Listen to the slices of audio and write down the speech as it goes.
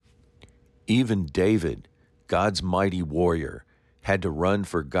Even David, God's mighty warrior, had to run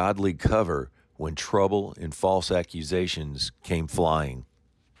for godly cover when trouble and false accusations came flying.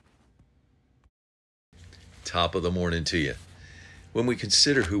 Top of the morning to you. When we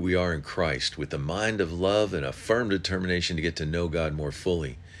consider who we are in Christ with a mind of love and a firm determination to get to know God more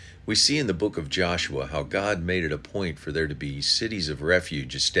fully, we see in the book of Joshua how God made it a point for there to be cities of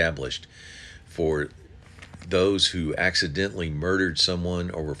refuge established for those who accidentally murdered someone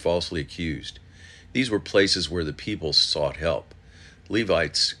or were falsely accused. These were places where the people sought help.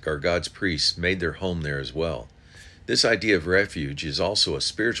 Levites, or God's priests, made their home there as well. This idea of refuge is also a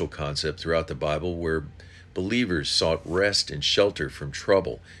spiritual concept throughout the Bible where believers sought rest and shelter from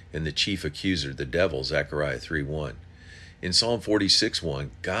trouble and the chief accuser, the devil, Zechariah 3:1. In Psalm 46:1,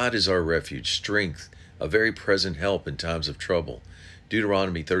 God is our refuge, strength, a very present help in times of trouble.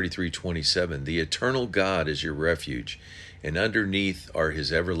 Deuteronomy 33:27, the eternal God is your refuge, and underneath are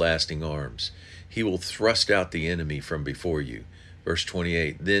his everlasting arms. He will thrust out the enemy from before you. Verse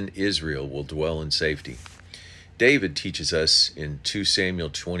 28, then Israel will dwell in safety. David teaches us in 2 Samuel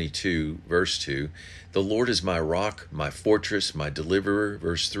 22, verse 2, the Lord is my rock, my fortress, my deliverer.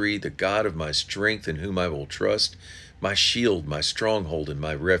 Verse 3, the God of my strength in whom I will trust, my shield, my stronghold, and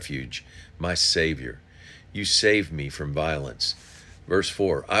my refuge, my Savior. You save me from violence. Verse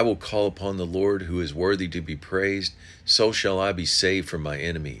 4, I will call upon the Lord who is worthy to be praised, so shall I be saved from my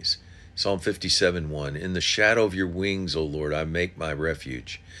enemies. Psalm 57:1, in the shadow of your wings, O Lord, I make my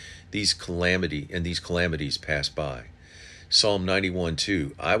refuge. These calamities pass by. Psalm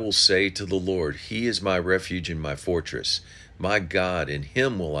 91:2, I will say to the Lord, he is my refuge and my fortress, my God, in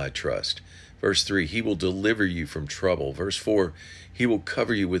him will I trust. Verse 3, he will deliver you from trouble. Verse 4, he will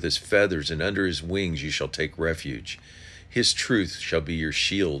cover you with his feathers, and under his wings you shall take refuge. His truth shall be your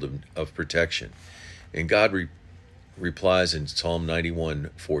shield of protection. And God replies in Psalm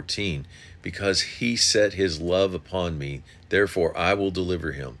 91:14, because he set his love upon me, therefore I will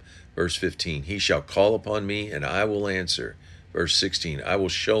deliver him. Verse 15, he shall call upon me and I will answer. Verse 16, I will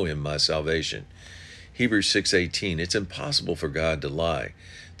show him my salvation. Hebrews 6:18, it's impossible for God to lie.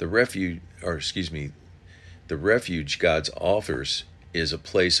 The refuge God offers is a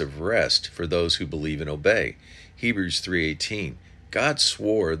place of rest for those who believe and obey. Hebrews 3:18, God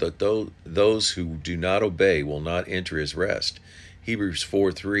swore that those who do not obey will not enter his rest. Hebrews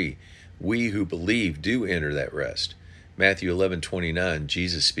 4:3, we who believe do enter that rest. Matthew 11:29,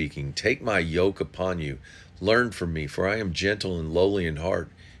 Jesus speaking, take my yoke upon you, learn from me, for I am gentle and lowly in heart,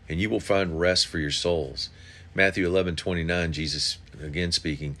 and you will find rest for your souls. Matthew 11:29, Jesus again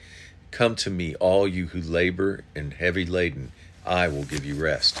speaking, come to me, all you who labor and heavy laden, I will give you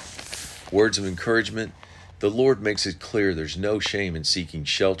rest. Words of encouragement, the Lord makes it clear there's no shame in seeking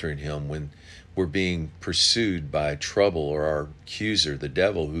shelter in him when we're being pursued by trouble or our accuser, the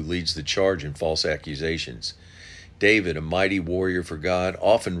devil, who leads the charge in false accusations. David, a mighty warrior for God,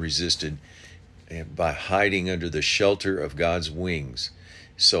 often resisted by hiding under the shelter of God's wings.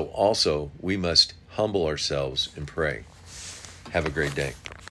 So also we must humble ourselves and pray. Have a great day.